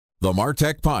The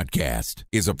MarTech Podcast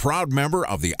is a proud member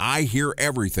of the I Hear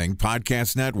Everything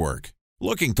Podcast Network.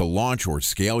 Looking to launch or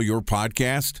scale your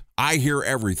podcast? I Hear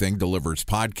Everything delivers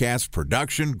podcast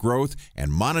production, growth,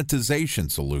 and monetization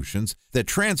solutions that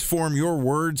transform your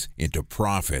words into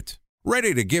profit.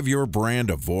 Ready to give your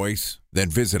brand a voice? Then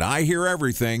visit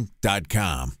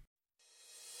iheareverything.com.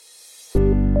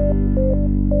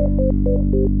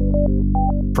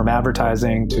 From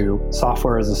advertising to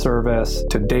software as a service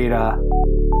to data.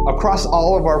 Across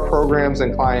all of our programs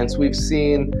and clients, we've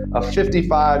seen a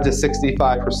 55 to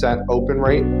 65% open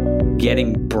rate.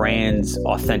 Getting brands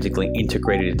authentically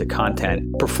integrated into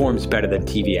content performs better than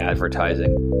TV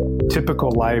advertising.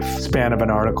 Typical lifespan of an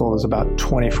article is about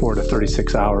 24 to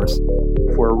 36 hours.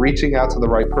 If we're reaching out to the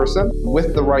right person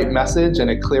with the right message and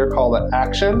a clear call to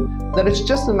action, then it's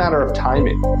just a matter of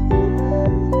timing.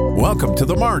 Welcome to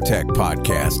the MarTech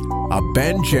Podcast, a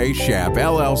Ben J. Schaap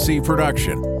LLC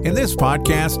production. In this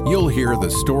podcast, you'll hear the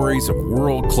stories of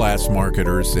world-class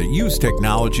marketers that use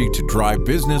technology to drive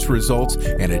business results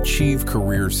and achieve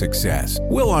career success.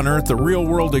 We'll unearth the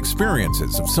real-world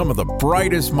experiences of some of the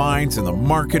brightest minds in the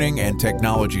marketing and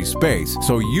technology space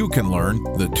so you can learn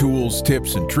the tools,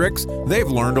 tips, and tricks they've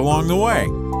learned along the way.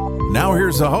 Now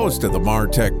here's the host of the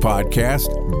MarTech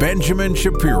Podcast, Benjamin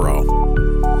Shapiro.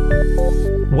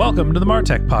 Welcome to the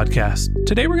MarTech Podcast.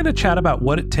 Today we're going to chat about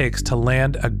what it takes to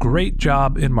land a great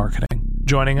job in marketing.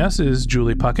 Joining us is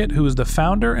Julie Puckett, who is the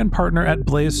founder and partner at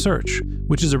Blaze Search,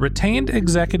 which is a retained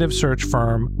executive search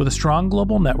firm with a strong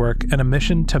global network and a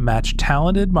mission to match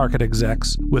talented market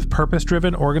execs with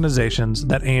purpose-driven organizations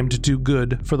that aim to do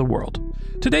good for the world.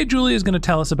 Today, Julie is going to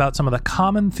tell us about some of the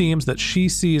common themes that she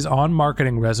sees on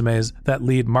marketing resumes that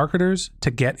lead marketers to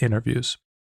get interviews.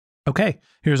 Okay,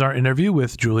 here's our interview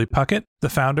with Julie Puckett, the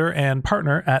founder and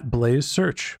partner at Blaze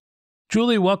Search.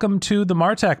 Julie, welcome to the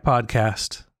MarTech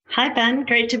Podcast. Hi, Ben.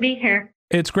 Great to be here.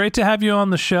 It's great to have you on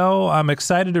the show. I'm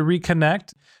excited to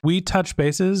reconnect. We touched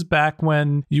bases back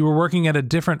when you were working at a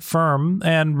different firm,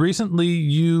 and recently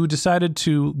you decided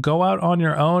to go out on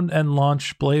your own and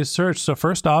launch Blaze Search. So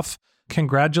first off,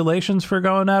 congratulations for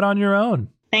going out on your own.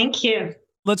 Thank you.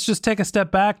 Let's just take a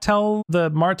step back. Tell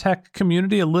the MarTech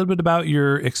community a little bit about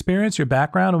your experience, your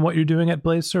background, and what you're doing at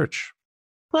Blaze Search.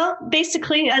 Well,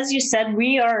 basically, as you said,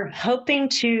 we are hoping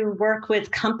to work with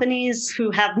companies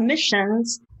who have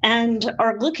missions and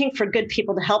are looking for good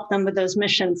people to help them with those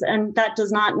missions. And that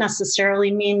does not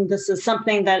necessarily mean this is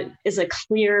something that is a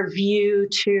clear view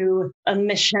to a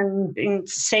mission in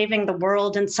saving the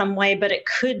world in some way, but it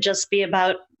could just be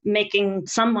about making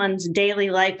someone's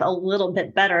daily life a little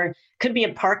bit better. Could be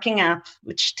a parking app,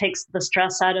 which takes the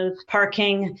stress out of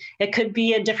parking. It could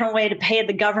be a different way to pay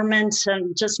the government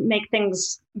and just make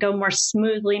things go more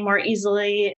smoothly, more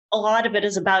easily. A lot of it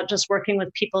is about just working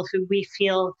with people who we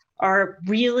feel are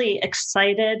really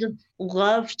excited,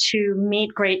 love to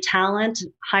meet great talent,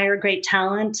 hire great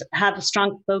talent, have a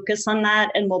strong focus on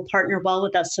that, and will partner well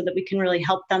with us so that we can really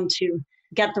help them to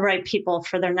get the right people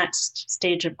for their next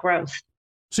stage of growth.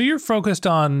 So you're focused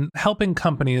on helping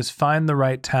companies find the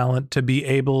right talent to be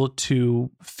able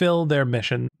to fill their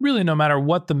mission, really no matter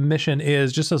what the mission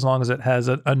is, just as long as it has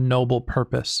a noble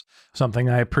purpose, something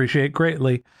I appreciate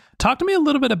greatly. Talk to me a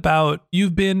little bit about,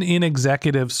 you've been in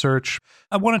executive search.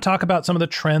 I want to talk about some of the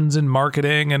trends in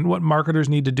marketing and what marketers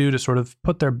need to do to sort of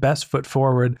put their best foot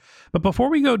forward. But before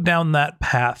we go down that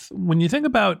path, when you think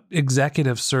about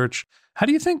executive search, how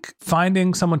do you think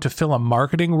finding someone to fill a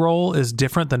marketing role is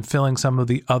different than filling some of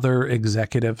the other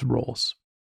executive roles?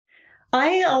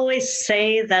 I always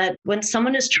say that when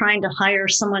someone is trying to hire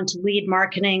someone to lead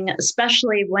marketing,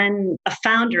 especially when a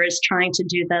founder is trying to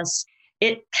do this,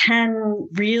 it can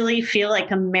really feel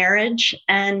like a marriage,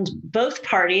 and both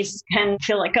parties can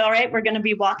feel like, all right, we're going to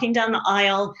be walking down the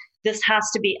aisle. This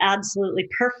has to be absolutely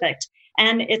perfect.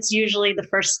 And it's usually the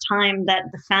first time that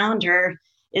the founder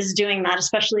is doing that,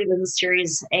 especially with the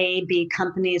Series A, B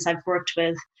companies I've worked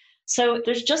with. So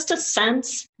there's just a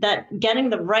sense that getting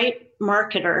the right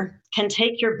marketer can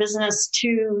take your business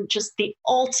to just the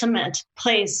ultimate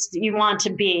place you want to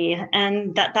be,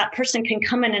 and that person can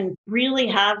come in and really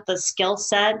have the skill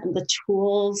set and the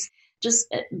tools, just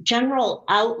a general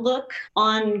outlook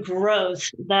on growth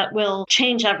that will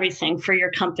change everything for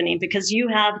your company because you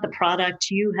have the product,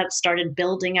 you have started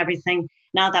building everything.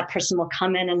 Now that person will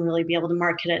come in and really be able to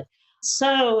market it.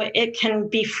 So it can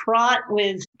be fraught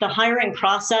with the hiring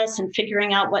process and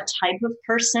figuring out what type of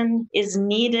person is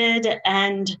needed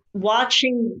and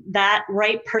watching that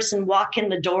right person walk in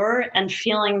the door and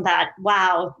feeling that,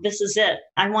 wow, this is it.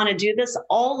 I want to do this.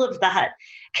 All of that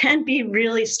can be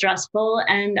really stressful.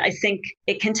 And I think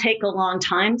it can take a long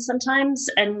time sometimes.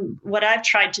 And what I've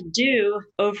tried to do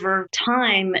over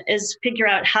time is figure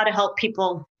out how to help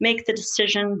people make the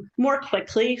decision more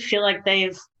quickly, feel like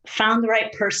they've found the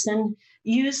right person,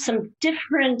 use some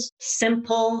different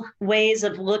simple ways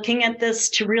of looking at this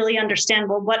to really understand,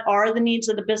 well, what are the needs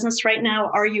of the business right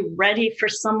now? Are you ready for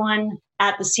someone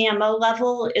at the CMO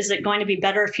level? Is it going to be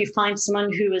better if you find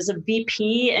someone who is a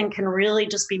VP and can really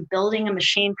just be building a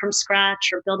machine from scratch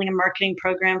or building a marketing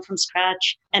program from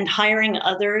scratch and hiring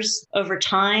others over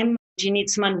time? Do you need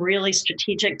someone really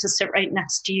strategic to sit right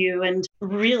next to you and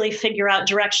really figure out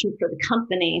direction for the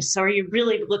company? So are you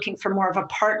really looking for more of a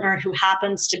partner who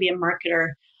happens to be a marketer?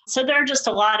 So there are just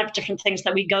a lot of different things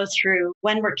that we go through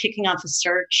when we're kicking off a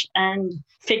search and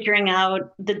figuring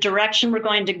out the direction we're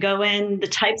going to go in, the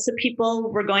types of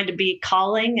people we're going to be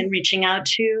calling and reaching out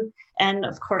to, and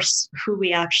of course, who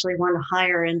we actually want to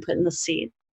hire and put in the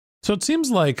seat. So it seems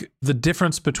like the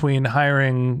difference between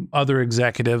hiring other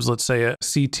executives, let's say a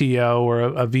CTO or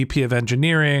a VP of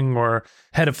engineering or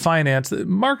head of finance,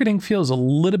 marketing feels a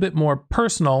little bit more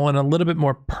personal and a little bit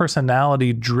more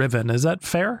personality driven. Is that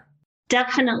fair?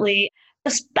 Definitely,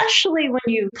 especially when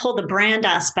you pull the brand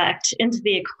aspect into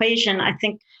the equation. I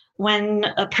think when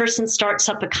a person starts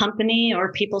up a company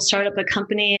or people start up a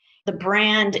company, the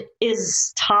brand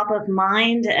is top of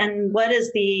mind. And what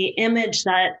is the image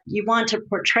that you want to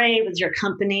portray with your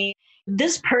company?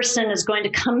 This person is going to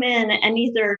come in and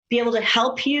either be able to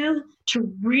help you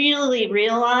to really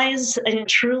realize and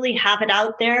truly have it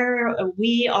out there.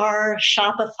 We are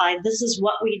Shopify. This is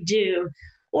what we do.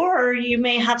 Or you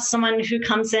may have someone who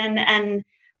comes in and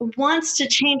wants to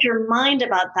change your mind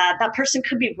about that. That person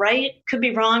could be right, could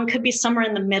be wrong, could be somewhere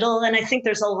in the middle. And I think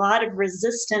there's a lot of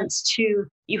resistance to,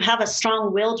 you have a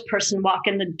strong-willed person walk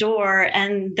in the door,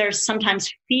 and there's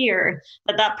sometimes fear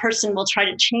that that person will try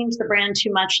to change the brand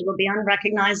too much. It'll be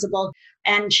unrecognizable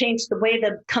and change the way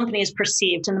the company is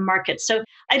perceived in the market. So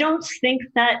I don't think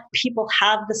that people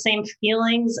have the same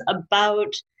feelings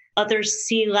about other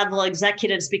C-level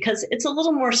executives because it's a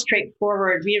little more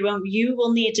straightforward. You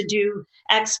will need to do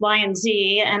X, Y, and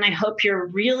Z, and I hope you're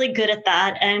really good at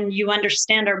that and you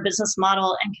understand our business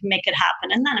model and can make it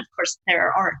happen. And then, of course,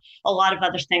 there are a lot of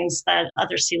other things that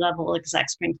other C-level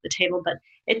execs bring to the table, but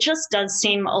it just does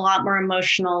seem a lot more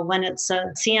emotional when it's a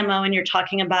CMO and you're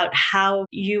talking about how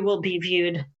you will be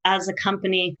viewed as a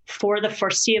company for the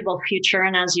foreseeable future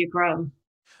and as you grow.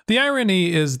 The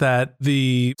irony is that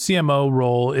the CMO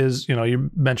role is, you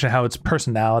mentioned how it's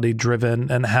personality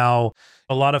driven and how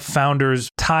a lot of founders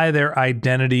tie their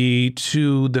identity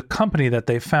to the company that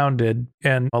they founded.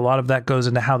 And a lot of that goes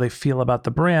into how they feel about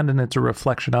the brand. And it's a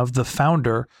reflection of the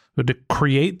founder who to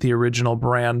create the original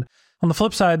brand. On the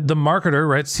flip side, the marketer,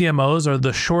 right? CMOs are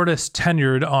the shortest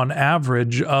tenured on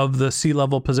average of the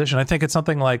C-level position. I think it's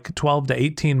something like 12 to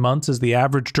 18 months is the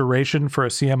average duration for a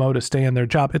CMO to stay in their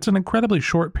job. It's an incredibly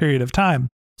short period of time.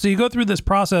 So you go through this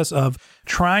process of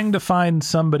trying to find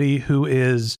somebody who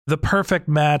is the perfect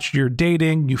match. You're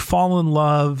dating, you fall in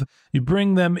love, you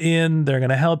bring them in, they're going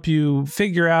to help you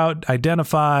figure out,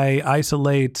 identify,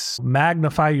 isolate,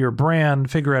 magnify your brand,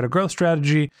 figure out a growth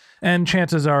strategy, and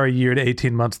chances are a year to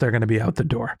 18 months, they're going to be out the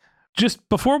door. Just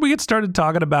before we get started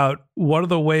talking about what are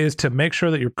the ways to make sure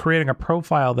that you're creating a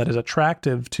profile that is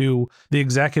attractive to the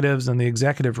executives and the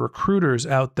executive recruiters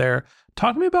out there,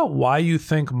 talk to me about why you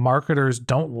think marketers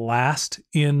don't last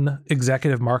in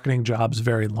executive marketing jobs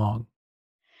very long.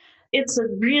 It's a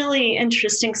really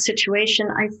interesting situation.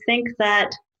 I think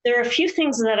that there are a few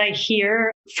things that I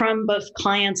hear from both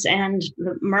clients and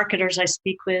the marketers I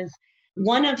speak with.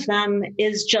 One of them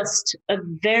is just a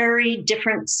very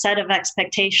different set of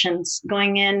expectations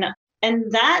going in. And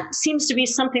that seems to be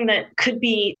something that could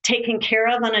be taken care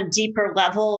of on a deeper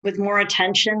level with more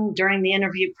attention during the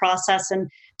interview process and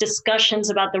discussions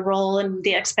about the role and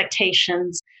the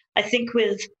expectations. I think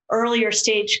with earlier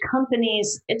stage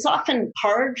companies, it's often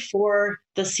hard for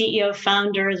the CEO,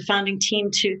 founder, the founding team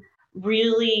to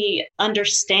really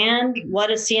understand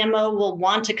what a CMO will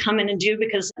want to come in and do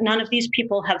because none of these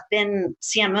people have been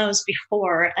CMOs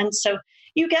before. And so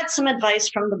you get some advice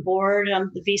from the board,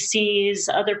 the VCs,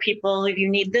 other people, if you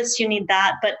need this, you need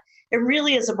that, but it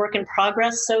really is a work in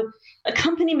progress. So a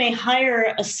company may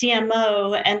hire a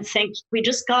CMO and think, we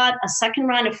just got a second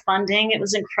round of funding. It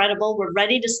was incredible. We're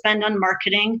ready to spend on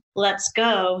marketing. Let's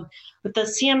go. But the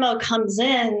CMO comes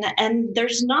in and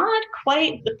there's not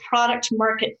quite the product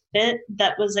market fit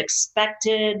that was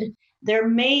expected. There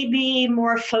may be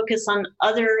more focus on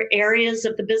other areas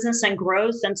of the business and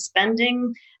growth and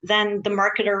spending than the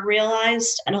marketer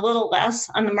realized, and a little less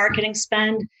on the marketing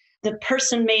spend. the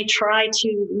person may try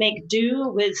to make do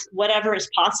with whatever is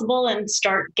possible and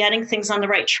start getting things on the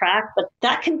right track. But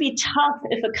that can be tough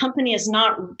if a company has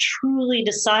not truly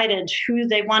decided who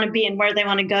they want to be and where they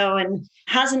want to go and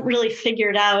hasn't really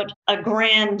figured out a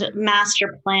grand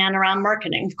master plan around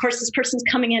marketing. Of course, this person's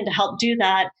coming in to help do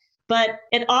that, but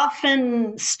it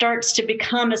often starts to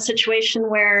become a situation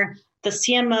where the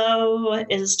CMO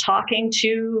is talking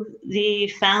to the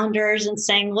founders and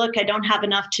saying, look, I don't have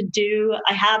enough to do.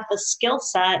 I have the skill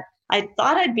set. I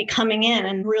thought I'd be coming in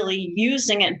and really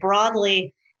using it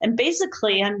broadly. And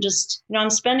basically, I'm just, I'm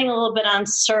spending a little bit on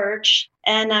search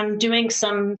and I'm doing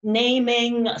some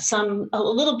naming, a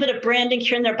little bit of branding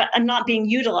here and there, but I'm not being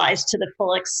utilized to the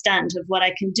full extent of what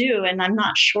I can do. And I'm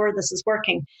not sure this is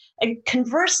working. And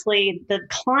conversely, the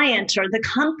client or the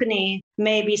company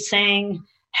may be saying,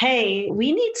 hey,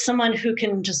 we need someone who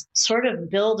can just sort of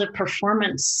build a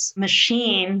performance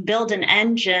machine, build an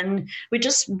engine. We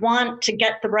just want to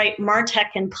get the right MarTech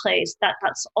in place.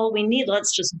 That's all we need.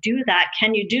 Let's just do that.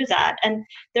 Can you do that? And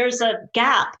there's a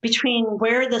gap between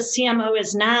where the CMO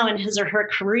is now in his or her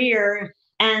career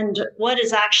and what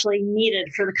is actually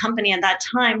needed for the company at that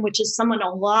time, which is someone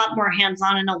a lot more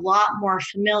hands-on and a lot more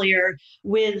familiar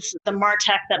with the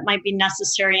MarTech that might be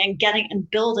necessary and getting and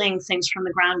building things from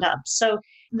the ground up. So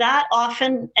that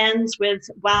often ends with,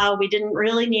 wow, we didn't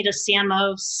really need a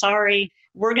CMO. Sorry,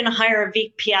 we're going to hire a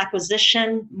VP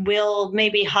acquisition. We'll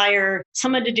maybe hire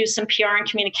someone to do some PR and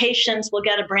communications. We'll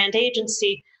get a brand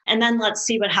agency. And then let's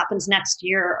see what happens next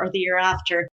year or the year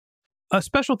after. A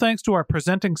special thanks to our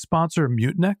presenting sponsor,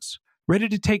 Mutinex. Ready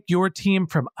to take your team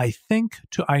from I think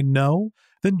to I know?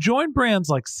 Then join brands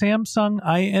like Samsung,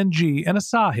 ING, and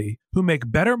Asahi who make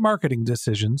better marketing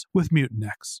decisions with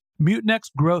Mutinex. Mutinex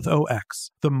Growth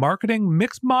OX, the marketing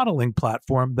mix modeling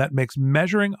platform that makes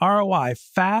measuring ROI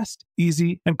fast,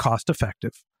 easy, and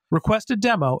cost-effective. Request a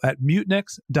demo at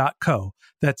mutinex.co.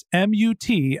 That's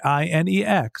MUTINEX.co.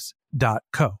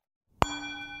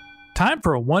 Time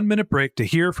for a 1-minute break to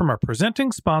hear from our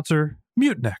presenting sponsor,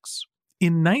 Mutinex.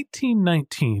 In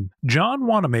 1919, John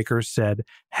Wanamaker said,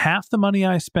 "Half the money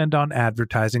I spend on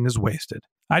advertising is wasted.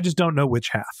 I just don't know which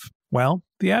half." Well,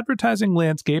 the advertising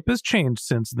landscape has changed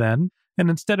since then, and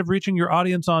instead of reaching your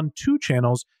audience on 2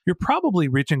 channels, you're probably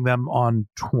reaching them on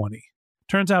 20.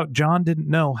 Turns out John didn't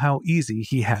know how easy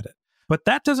he had it. But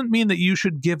that doesn't mean that you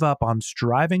should give up on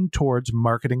striving towards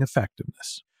marketing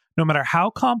effectiveness. No matter how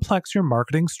complex your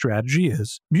marketing strategy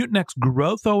is, Mutinex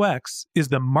Growth OX is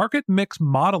the market mix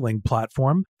modeling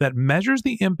platform that measures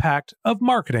the impact of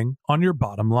marketing on your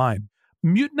bottom line.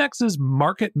 Mutinex's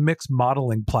market mix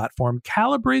modeling platform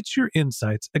calibrates your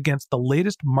insights against the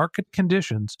latest market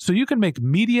conditions so you can make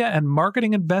media and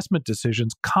marketing investment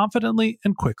decisions confidently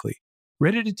and quickly.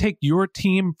 Ready to take your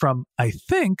team from I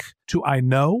think to I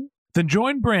know? Then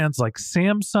join brands like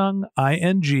Samsung,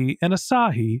 ING, and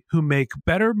Asahi who make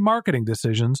better marketing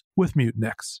decisions with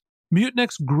Mutinex.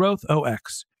 Mutinex Growth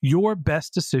OX. Your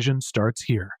best decision starts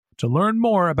here. To learn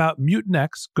more about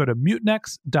Mutinex, go to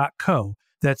mutinex.co.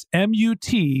 That's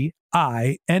MUTINEX.co.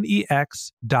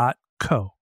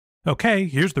 Okay,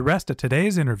 here's the rest of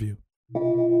today's interview.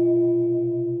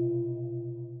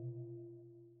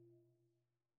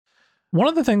 One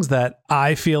of the things that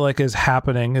I feel like is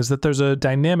happening is that there's a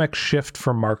dynamic shift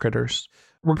for marketers.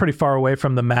 We're pretty far away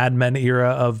from the Mad Men era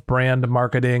of brand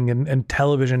marketing and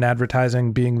television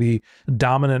advertising being the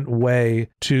dominant way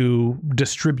to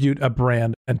distribute a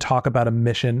brand and talk about a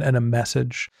mission and a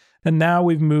message. And now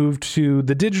we've moved to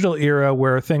the digital era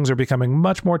where things are becoming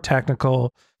much more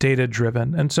technical,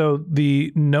 data-driven. And so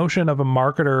the notion of a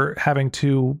marketer having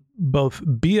to both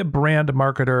be a brand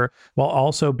marketer while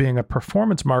also being a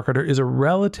performance marketer is a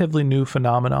relatively new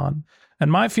phenomenon.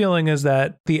 And my feeling is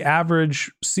that the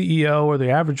average CEO or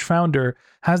the average founder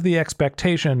has the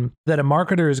expectation that a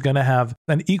marketer is going to have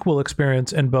an equal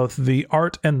experience in both the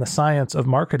art and the science of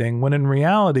marketing, when in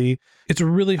reality, it's a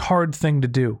really hard thing to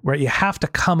do, right? You have to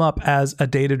come up as a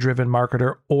data-driven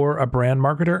marketer or a brand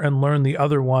marketer and learn the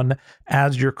other one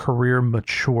as your career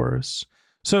matures.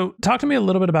 So talk to me a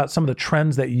little bit about some of the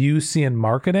trends that you see in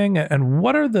marketing and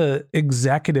what are the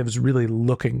executives really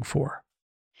looking for?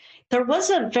 There was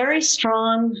a very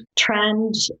strong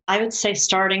trend, I would say,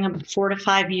 starting 4 to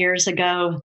 5 years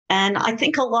ago. And I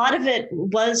think a lot of it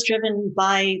was driven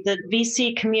by the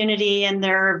VC community and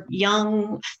their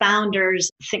young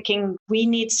founders thinking we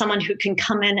need someone who can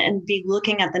come in and be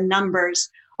looking at the numbers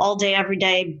all day, every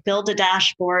day, build a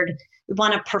dashboard. We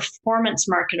want a performance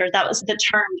marketer. That was the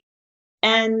term.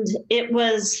 And it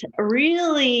was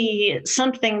really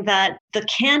something that the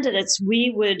candidates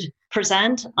we would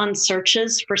present on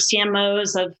searches for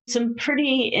CMOs of some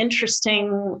pretty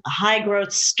interesting high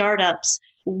growth startups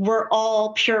were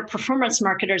all pure performance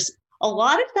marketers. A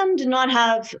lot of them did not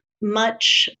have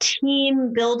much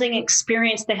team building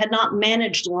experience. They had not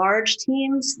managed large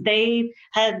teams. They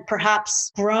had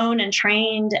perhaps grown and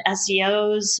trained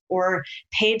SEOs or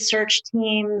paid search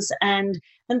teams, and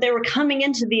they were coming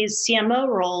into these CMO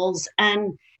roles,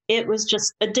 and it was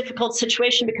just a difficult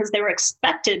situation because they were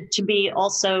expected to be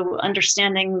also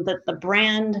understanding the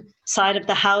brand side of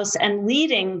the house and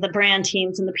leading the brand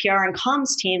teams and the PR and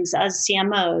comms teams as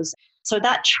CMOs. So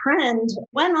that trend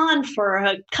went on for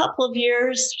a couple of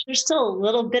years. There's still a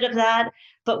little bit of that.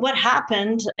 But what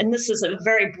happened, and this is a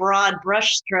very broad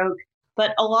brushstroke,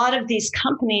 but a lot of these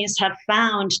companies have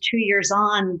found 2 years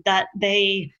on that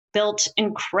they built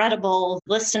incredible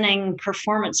listening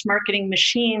performance marketing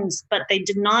machines, but they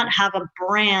did not have a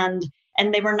brand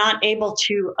and they were not able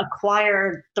to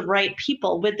acquire the right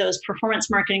people with those performance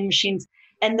marketing machines.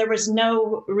 And there was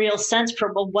no real sense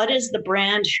for, well, what is the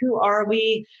brand? Who are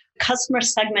we? Customer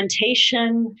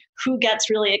segmentation, who gets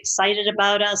really excited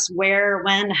about us, where,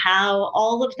 when, how,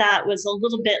 all of that was a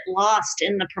little bit lost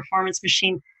in the performance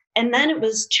machine. And then it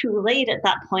was too late at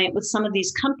that point with some of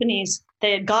these companies.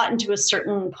 They had gotten to a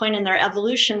certain point in their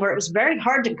evolution where it was very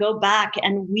hard to go back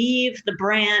and weave the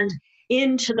brand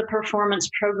into the performance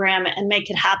program and make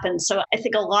it happen. So I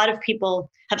think a lot of people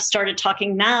have started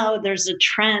talking now. There's a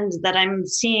trend that I'm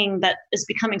seeing that is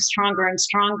becoming stronger and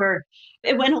stronger.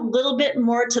 It went a little bit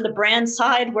more to the brand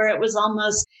side where it was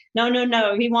almost, no,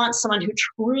 we want someone who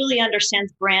truly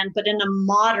understands brand, but in a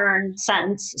modern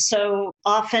sense. So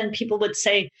often people would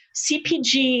say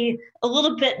CPG a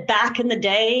little bit back in the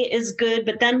day is good,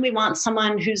 but then we want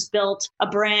someone who's built a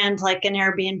brand like an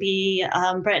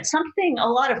Airbnb brand, something, a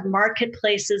lot of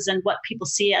marketplaces and what people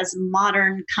see as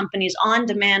modern companies,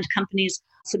 on-demand companies,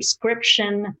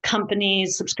 subscription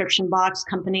companies, subscription box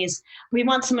companies. We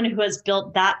want someone who has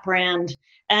built that brand.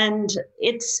 And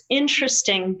it's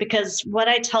interesting because what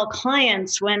I tell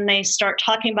clients when they start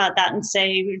talking about that and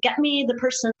say, get me the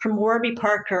person from Warby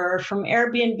Parker, from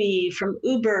Airbnb, from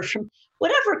Uber, from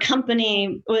whatever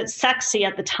company was sexy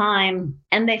at the time.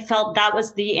 And they felt that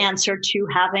was the answer to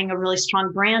having a really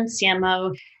strong brand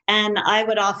CMO. And I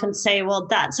would often say, well,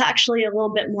 that's actually a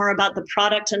little bit more about the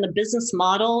product and the business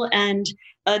model and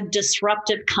a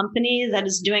disruptive company that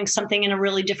is doing something in a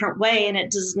really different way. And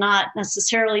it does not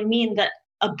necessarily mean that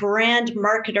a brand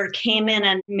marketer came in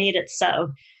and made it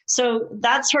so. So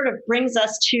that sort of brings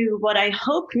us to what I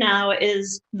hope now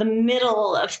is the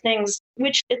middle of things,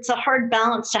 which it's a hard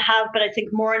balance to have, but I think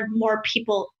more and more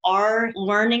people are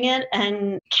learning it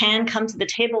and can come to the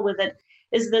table with it.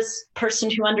 Is this person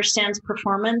who understands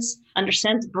performance,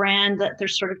 understands brand, that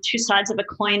there's sort of two sides of a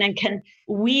coin and can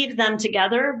weave them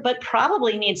together, but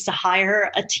probably needs to hire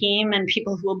a team and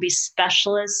people who will be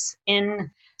specialists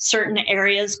in certain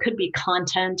areas. Could be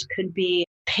content, could be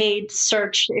paid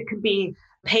search, it could be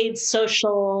paid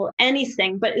social,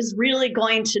 anything, but is really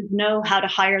going to know how to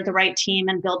hire the right team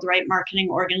and build the right marketing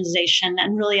organization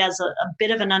and really has a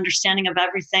bit of an understanding of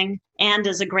everything and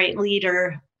is a great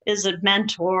leader, is a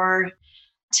mentor.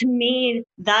 To me,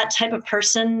 that type of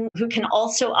person who can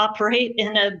also operate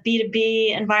in a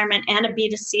B2B environment and a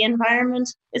B2C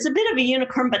environment is a bit of a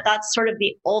unicorn, but that's sort of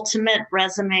the ultimate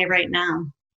resume right now.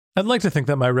 I'd like to think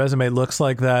that my resume looks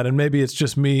like that, and maybe it's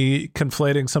just me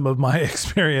conflating some of my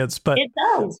experience, but it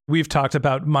does. We've talked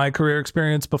about my career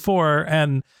experience before,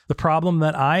 and the problem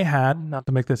that I had, not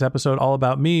to make this episode all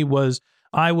about me, was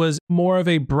I was more of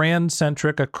a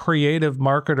brand-centric, a creative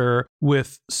marketer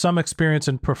with some experience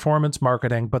in performance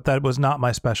marketing, but that was not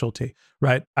my specialty,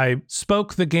 right? I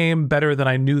spoke the game better than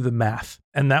I knew the math.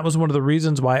 And that was one of the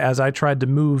reasons why, as I tried to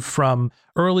move from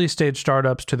early stage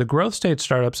startups to the growth stage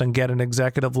startups and get an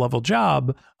executive level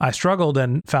job, I struggled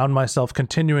and found myself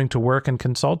continuing to work in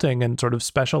consulting and sort of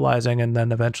specializing and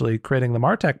then eventually creating the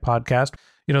MarTech podcast.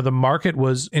 You know, the market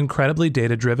was incredibly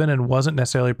data-driven and wasn't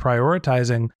necessarily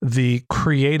prioritizing the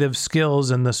creative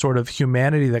skills and the sort of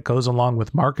humanity that goes along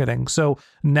with marketing. So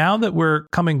now that we're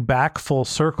coming back full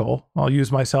circle, I'll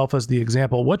use myself as the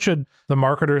example. What should the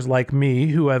marketers like me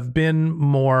who have been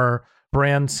more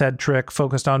brand-centric,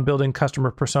 focused on building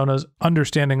customer personas,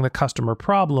 understanding the customer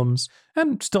problems,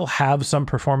 and still have some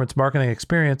performance marketing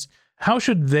experience, how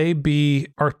should they be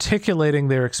articulating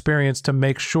their experience to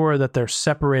make sure that they're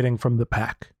separating from the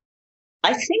pack?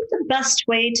 I think the best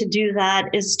way to do that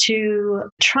is to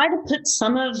try to put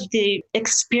some of the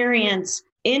experience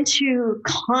into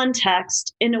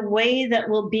context in a way that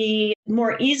will be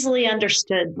more easily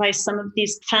understood by some of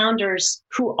these founders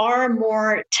who are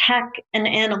more tech and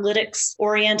analytics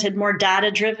oriented, more data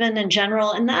driven in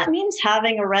general. And that means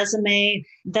having a resume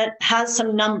that has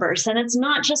some numbers. And it's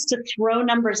not just to throw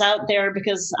numbers out there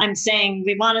because I'm saying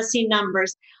we want to see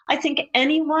numbers. I think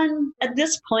anyone at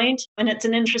this point, and it's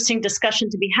an interesting discussion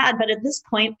to be had, but at this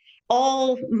point,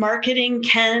 all marketing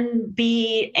can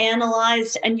be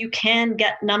analyzed and you can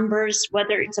get numbers,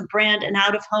 whether it's a brand, an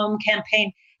out-of-home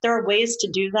campaign. There are ways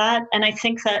to do that. And I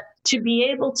think that to be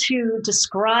able to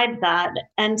describe that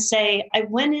and say, I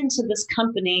went into this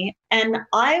company and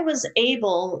I was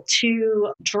able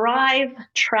to drive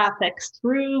traffic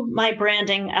through my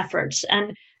branding efforts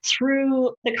and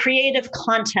through the creative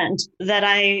content that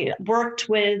I worked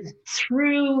with,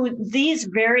 through these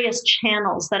various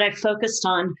channels that I focused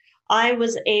on, I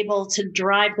was able to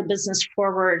drive the business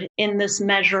forward in this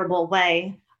measurable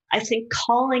way. I think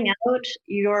calling out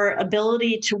your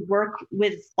ability to work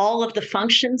with all of the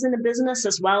functions in a business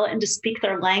as well and to speak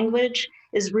their language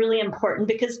is really important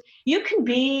because you can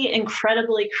be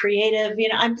incredibly creative.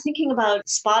 I'm thinking about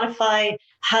Spotify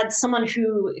had someone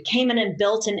who came in and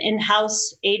built an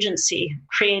in-house agency,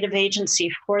 creative agency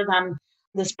for them.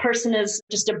 This person is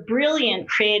just a brilliant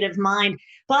creative mind.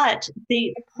 But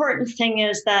the important thing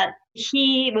is that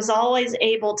he was always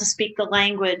able to speak the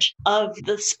language of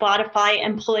the Spotify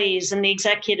employees and the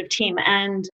executive team.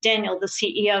 And Daniel, the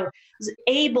CEO, was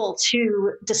able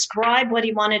to describe what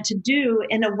he wanted to do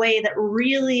in a way that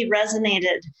really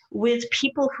resonated with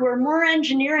people who are more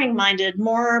engineering minded,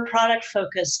 more product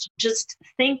focused, just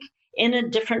think in a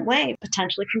different way,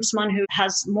 potentially from someone who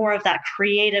has more of that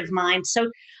creative mind.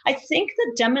 So I think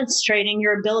that demonstrating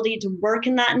your ability to work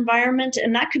in that environment,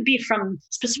 and that could be from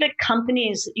specific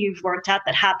companies you've worked at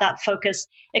that have that focus.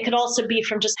 It could also be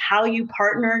from just how you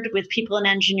partnered with people in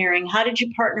engineering. How did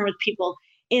you partner with people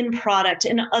in product,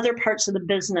 in other parts of the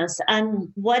business? And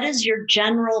what is your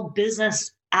general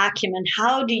business acumen?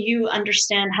 How do you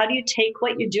understand? How do you take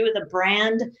what you do with a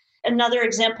brand? Another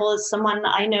example is someone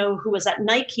I know who was at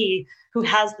Nike, who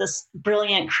has this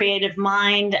brilliant creative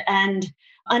mind and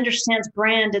understands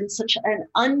brand in such an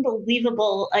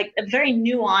unbelievable, like a very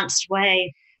nuanced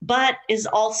way, but is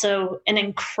also an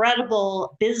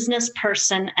incredible business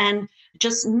person and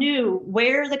just knew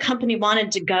where the company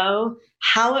wanted to go,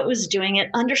 how it was doing it,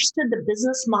 understood the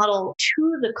business model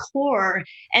to the core,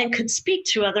 and could speak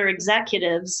to other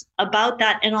executives about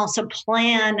that and also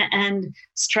plan and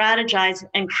strategize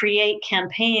and create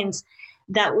campaigns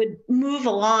that would move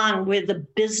along with the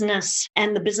business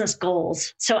and the business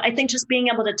goals. So I think just being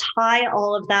able to tie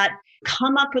all of that,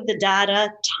 come up with the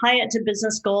data, tie it to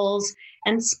business goals,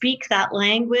 and speak that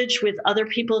language with other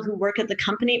people who work at the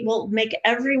company will make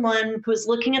everyone who is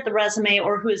looking at the resume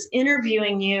or who is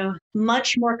interviewing you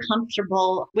much more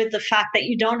comfortable with the fact that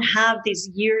you don't have these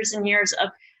years and years of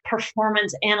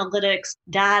performance analytics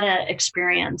data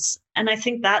experience. And I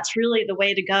think that's really the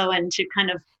way to go and to kind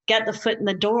of get the foot in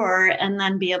the door and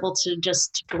then be able to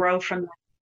just grow from there.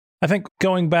 I think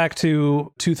going back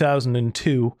to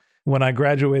 2002, when I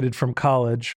graduated from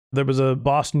college, there was a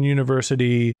Boston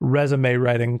University resume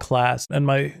writing class. And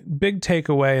my big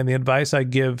takeaway and the advice I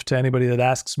give to anybody that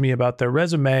asks me about their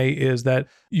resume is that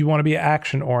you want to be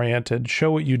action oriented,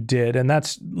 show what you did. And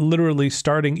that's literally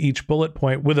starting each bullet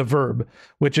point with a verb,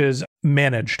 which is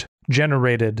managed,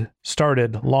 generated,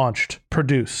 started, launched,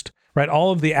 produced, right?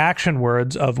 All of the action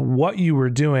words of what you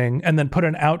were doing, and then put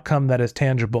an outcome that is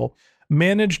tangible.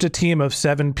 Managed a team of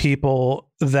 7 people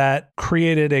that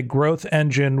created a growth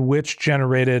engine which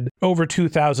generated over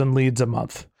 2,000 leads a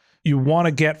month. You want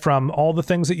to get from all the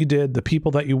things that you did, the people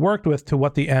that you worked with, to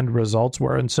what the end results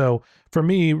were. And so for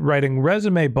me, writing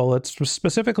resume bullets,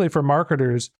 specifically for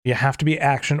marketers, you have to be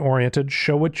action oriented,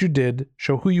 show what you did,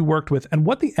 show who you worked with, and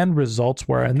what the end results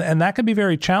were. And that can be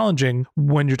very challenging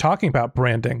when you're talking about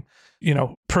branding.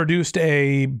 Produced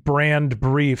a brand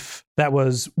brief that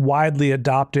was widely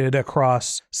adopted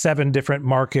across 7 different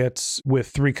markets with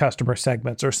 3 customer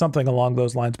segments or something along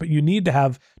those lines. But you need to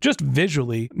have, just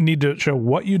visually, need to show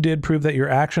what you did, prove that you're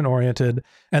action oriented,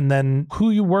 and then who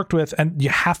you worked with. And you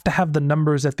have to have the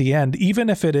numbers at the end, even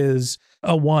if it is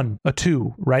a 1, a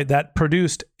 2, right? That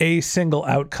produced a single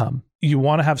outcome. You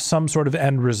want to have some sort of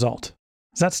end result.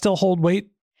 Does that still hold weight?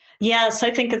 Yes, I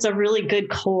think it's a really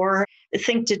good core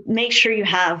thing to make sure you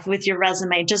have with your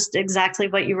resume, just exactly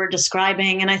what you were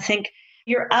describing. And I think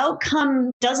your outcome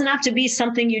doesn't have to be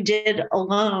something you did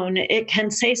alone. It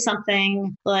can say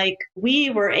something like,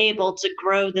 we were able to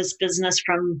grow this business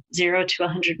from 0 to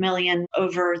 100 million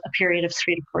over a period of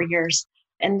 3 to 4 years.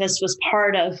 and this was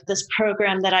part of this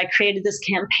program that I created, this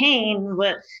campaign,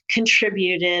 what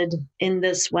contributed in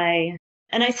this way.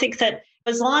 And I think that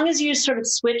as long as you sort of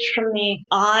switch from the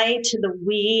I to the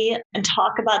we and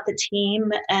talk about the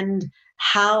team and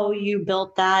how you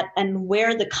built that and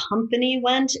where the company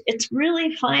went, it's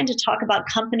really fine to talk about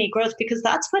company growth, because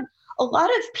that's what a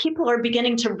lot of people are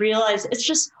beginning to realize. It's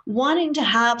just wanting to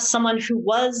have someone who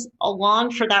was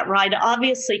along for that ride,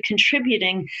 obviously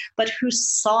contributing, but who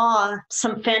saw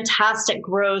some fantastic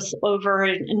growth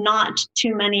over not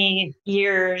too many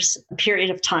years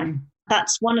period of time.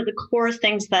 That's one of the core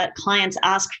things that clients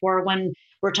ask for when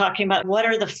we're talking about what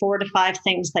are the 4 to 5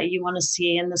 things that you want to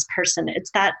see in this person.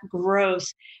 It's that growth,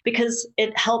 because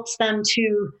it helps them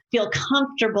to feel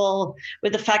comfortable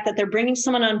with the fact that they're bringing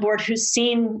someone on board who's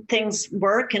seen things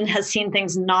work and has seen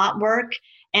things not work,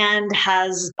 and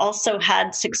has also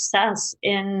had success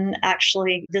in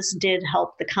actually this did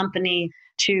help the company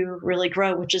to really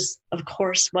grow, which is, of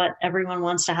course, what everyone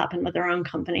wants to happen with their own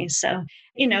company. So,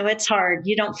 it's hard.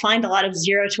 You don't find a lot of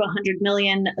 0 to 100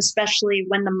 million, especially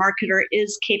when the marketer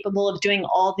is capable of doing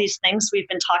all these things we've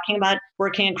been talking about,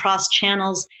 working across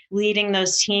channels, leading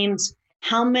those teams.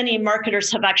 How many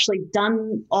marketers have actually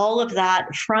done all of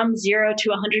that from 0 to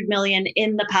 100 million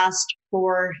in the past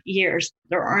 4 years?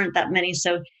 There aren't that many.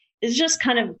 So it's just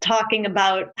kind of talking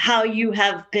about how you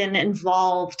have been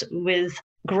involved with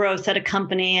growth at a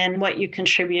company and what you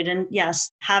contribute. And yes,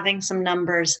 having some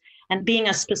numbers and being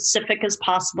as specific as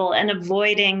possible and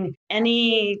avoiding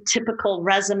any typical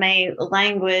resume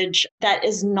language that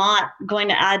is not going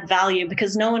to add value,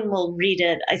 because no one will read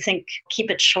it. I think keep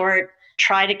it short.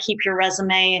 Try to keep your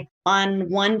resume on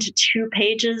 1 to 2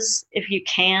 pages if you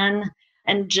can,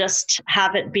 and just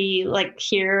have it be like,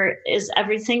 here is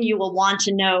everything you will want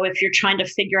to know if you're trying to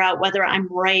figure out whether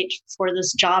I'm right for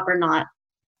this job or not.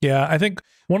 Yeah, I think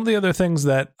one of the other things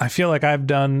that I feel like I've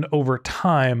done over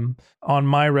time on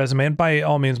my resume, and by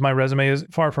all means, my resume is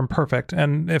far from perfect.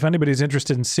 And if anybody's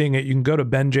interested in seeing it, you can go to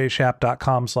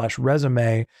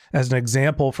benjshap.com/resume as an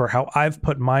example for how I've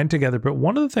put mine together. But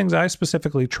one of the things I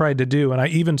specifically tried to do, and I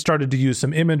even started to use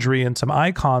some imagery and some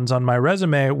icons on my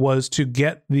resume, was to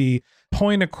get the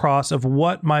point across of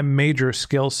what my major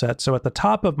skill set. So at the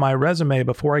top of my resume,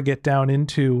 before I get down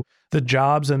into the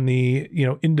jobs and the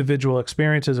individual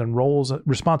experiences and roles,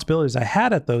 responsibilities I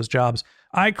had at those jobs,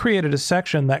 I created a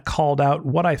section that called out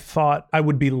what I thought I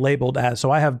would be labeled as.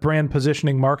 So I have brand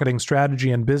positioning, marketing strategy,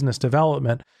 and business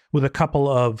development, with a couple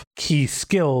of key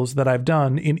skills that I've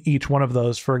done in each one of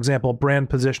those. For example, brand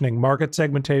positioning, market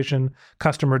segmentation,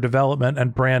 customer development,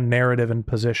 and brand narrative and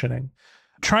positioning.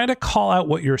 Trying to call out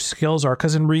what your skills are,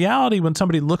 because in reality, when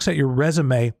somebody looks at your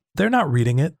resume, they're not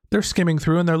reading it. They're skimming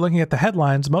through and they're looking at the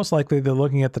headlines. Most likely they're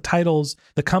looking at the titles,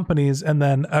 the companies, and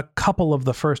then a couple of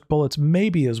the first bullets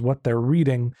maybe is what they're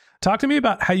reading. Talk to me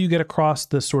about how you get across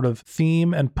this sort of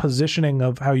theme and positioning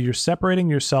of how you're separating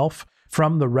yourself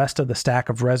from the rest of the stack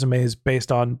of resumes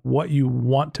based on what you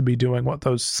want to be doing, what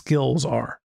those skills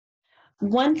are.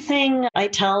 One thing I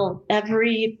tell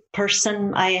every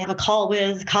person I have a call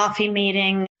with, coffee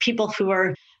meeting, people who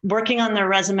are working on their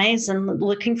resumes and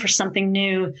looking for something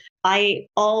new, I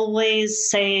always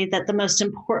say that the most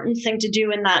important thing to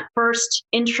do in that first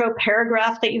intro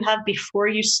paragraph that you have before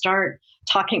you start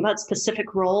talking about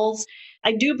specific roles,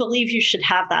 I do believe you should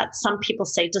have that. Some people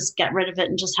say just get rid of it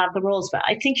and just have the roles, but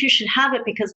I think you should have it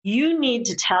because you need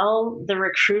to tell the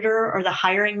recruiter or the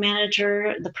hiring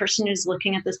manager, the person who's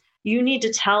looking at this, you need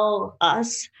to tell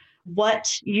us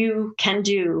what you can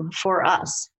do for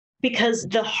us. Because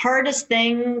the hardest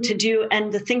thing to do,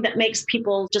 and the thing that makes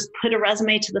people just put a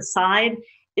resume to the side,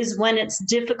 is when it's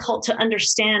difficult to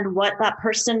understand what that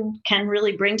person can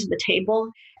really bring to the table.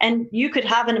 And you could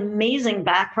have an amazing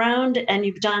background and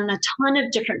you've done a ton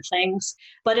of different things,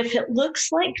 but if it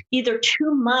looks like either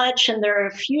too much and there are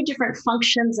a few different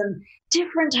functions and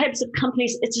different types of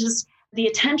companies, it's just the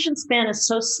attention span is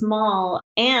so small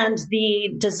and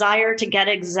the desire to get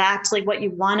exactly what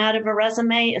you want out of a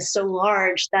resume is so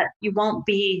large that you won't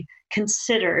be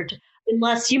considered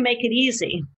unless you make it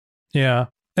easy. Yeah.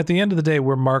 At the end of the day,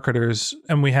 we're marketers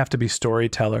and we have to be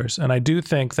storytellers. And I do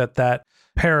think that that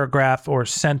paragraph or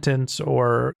sentence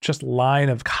or just line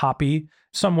of copy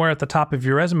somewhere at the top of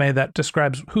your resume that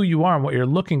describes who you are and what you're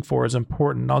looking for is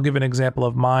important. I'll give an example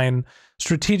of mine.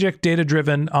 Strategic,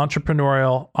 data-driven,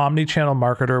 entrepreneurial, omni-channel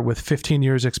marketer with 15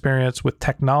 years experience with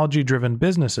technology-driven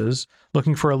businesses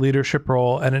looking for a leadership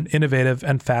role at an innovative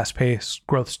and fast-paced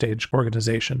growth stage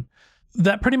organization.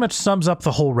 that pretty much sums up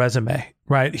the whole resume,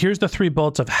 right? Here's the 3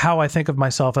 bullets of how I think of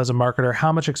myself as a marketer,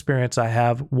 how much experience I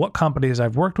have, what companies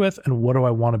I've worked with, and what do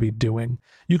I want to be doing.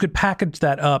 You could package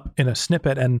that up in a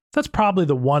snippet, and that's probably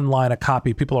the one line of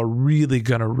copy people are really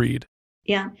going to read.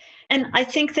 Yeah. And I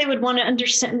think they would want to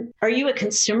understand, are you a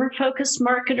consumer-focused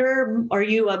marketer? Are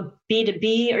you a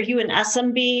B2B? Are you an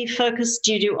SMB-focused?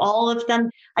 Do you do all of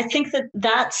them? I think that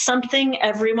that's something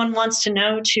everyone wants to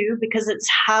know too, because it's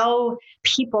how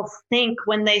people think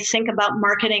when they think about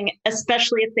marketing,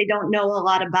 especially if they don't know a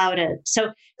lot about it.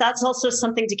 So that's also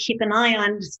something to keep an eye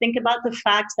on. Just think about the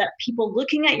fact that people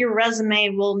looking at your resume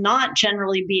will not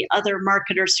generally be other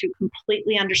marketers who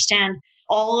completely understand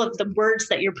all of the words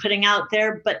that you're putting out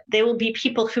there, but they will be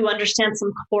people who understand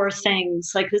some core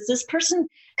things. Like, is this person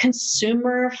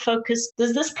consumer focused?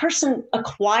 Does this person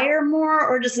acquire more,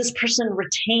 or does this person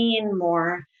retain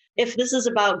more? If this is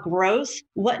about growth,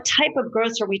 what type of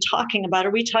growth are we talking about?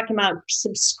 Are we talking about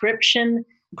subscription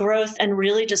growth and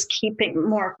really just keeping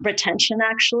more retention,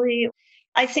 actually?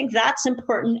 I think that's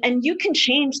important. And you can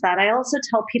change that. I also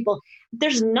tell people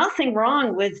there's nothing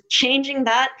wrong with changing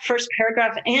that first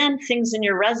paragraph and things in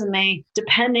your resume,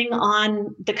 depending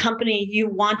on the company you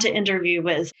want to interview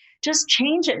with. Just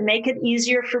change it, make it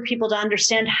easier for people to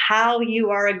understand how you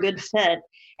are a good fit.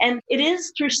 And it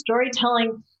is through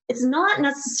storytelling. It's not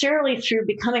necessarily through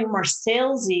becoming more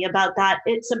salesy about that.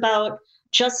 It's about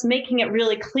just making it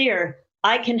really clear.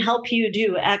 I can help you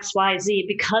do X, Y, Z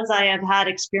because I have had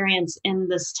experience in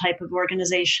this type of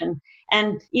organization.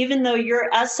 And even though you're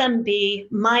SMB,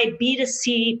 my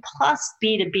B2C plus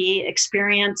B2B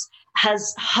experience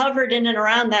has hovered in and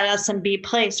around that SMB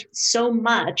place so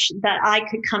much that I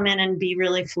could come in and be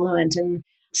really fluent in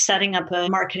setting up a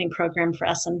marketing program for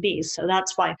SMBs. So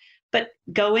that's why. But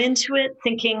go into it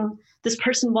thinking this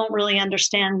person won't really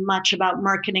understand much about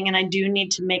marketing, and I do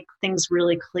need to make things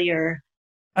really clear.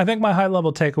 I think my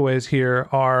high-level takeaways here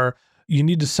are you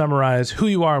need to summarize who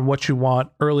you are and what you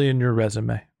want early in your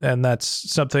resume. And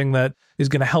that's something that is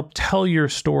going to help tell your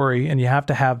story, and you have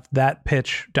to have that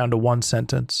pitch down to 1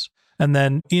 sentence. And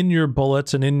then in your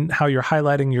bullets and in how you're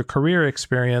highlighting your career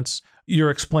experience,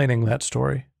 you're explaining that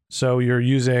story. So you're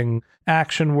using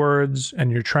action words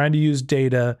and you're trying to use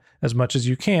data as much as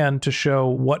you can to show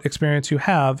what experience you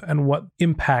have and what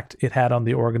impact it had on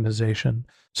the organization.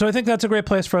 So I think that's a great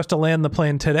place for us to land the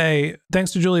plane today.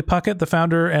 Thanks to Julie Puckett, the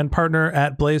founder and partner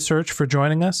at Blaze Search, for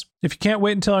joining us. If you can't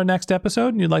wait until our next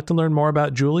episode and you'd like to learn more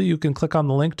about Julie, you can click on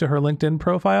the link to her LinkedIn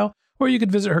profile, or you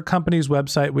could visit her company's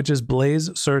website, which is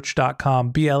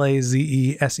blazesearch.com,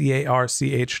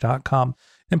 BLAZESEARCH.com.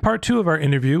 In part 2 of our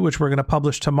interview, which we're going to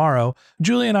publish tomorrow,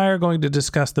 Julie and I are going to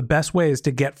discuss the best ways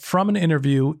to get from an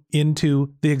interview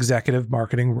into the executive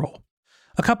marketing role.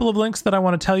 A couple of links that I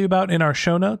want to tell you about in our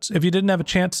show notes. If you didn't have a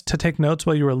chance to take notes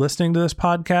while you were listening to this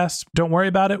podcast, don't worry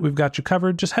about it. We've got you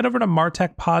covered. Just head over to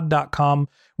martechpod.com,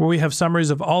 where we have summaries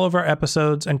of all of our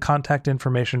episodes and contact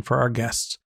information for our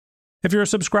guests. If you're a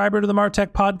subscriber to the MarTech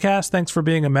podcast, thanks for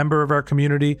being a member of our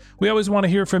community. We always want to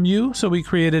hear from you, so we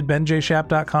created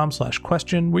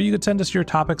benjshap.com/question, where you could send us your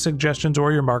topic suggestions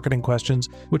or your marketing questions,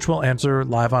 which we'll answer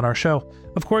live on our show.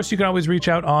 Of course, you can always reach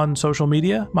out on social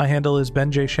media. My handle is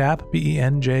benjshap,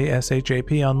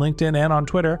 BENJSHAP, on LinkedIn and on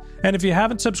Twitter. And if you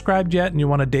haven't subscribed yet and you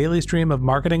want a daily stream of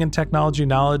marketing and technology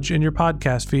knowledge in your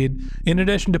podcast feed, in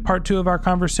addition to part 2 of our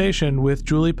conversation with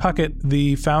Julie Puckett,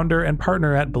 the founder and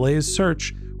partner at Blaze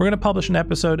Search, we're going to publish an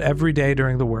episode every day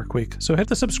during the work week. So hit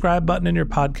the subscribe button in your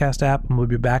podcast app and we'll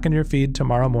be back in your feed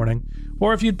tomorrow morning.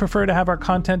 Or if you'd prefer to have our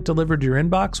content delivered to your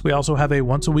inbox, we also have a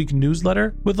once-a-week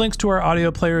newsletter with links to our audio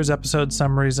players, episode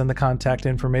summaries, and the contact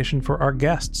information for our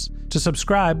guests. To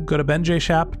subscribe, go to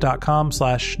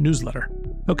benjshap.com/newsletter.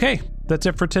 Okay, that's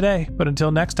it for today. But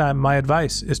until next time, my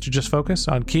advice is to just focus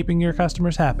on keeping your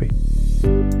customers happy.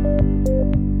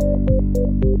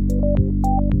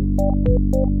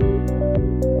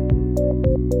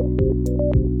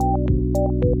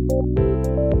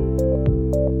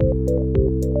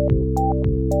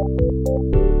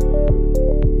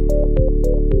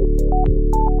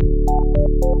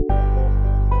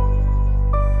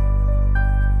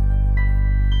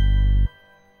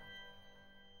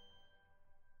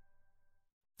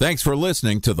 Thanks for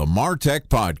listening to the MarTech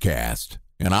Podcast,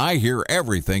 an I Hear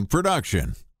Everything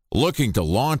production. Looking to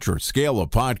launch or scale a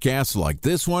podcast like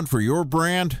this one for your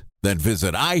brand? Then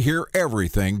visit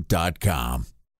iheareverything.com.